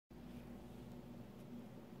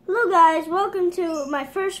Hello guys, welcome to my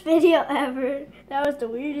first video ever. That was the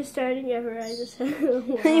weirdest starting ever. I just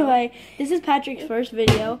wow. Anyway, this is Patrick's first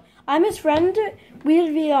video. I'm his friend. We did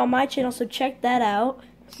a video on my channel, so check that out.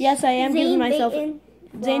 Yes, I am giving myself Zane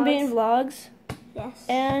Baton Vlogs. Yes.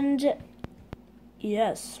 And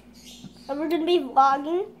yes. And we're gonna be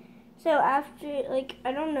vlogging. So after, like,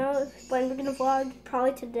 I don't know when we're gonna vlog.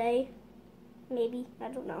 Probably today, maybe. I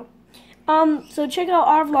don't know. So check out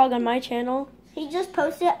our vlog on my channel. He just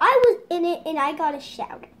posted it. I was in it and I got a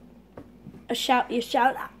shout. You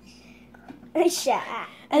shout out. A shout out.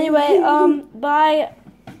 Anyway, bye.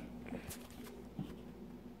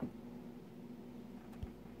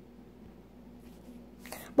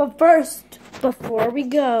 But first, before we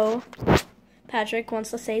go, Patrick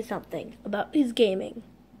wants to say something about his gaming.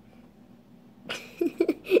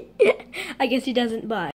 I guess he doesn't buy.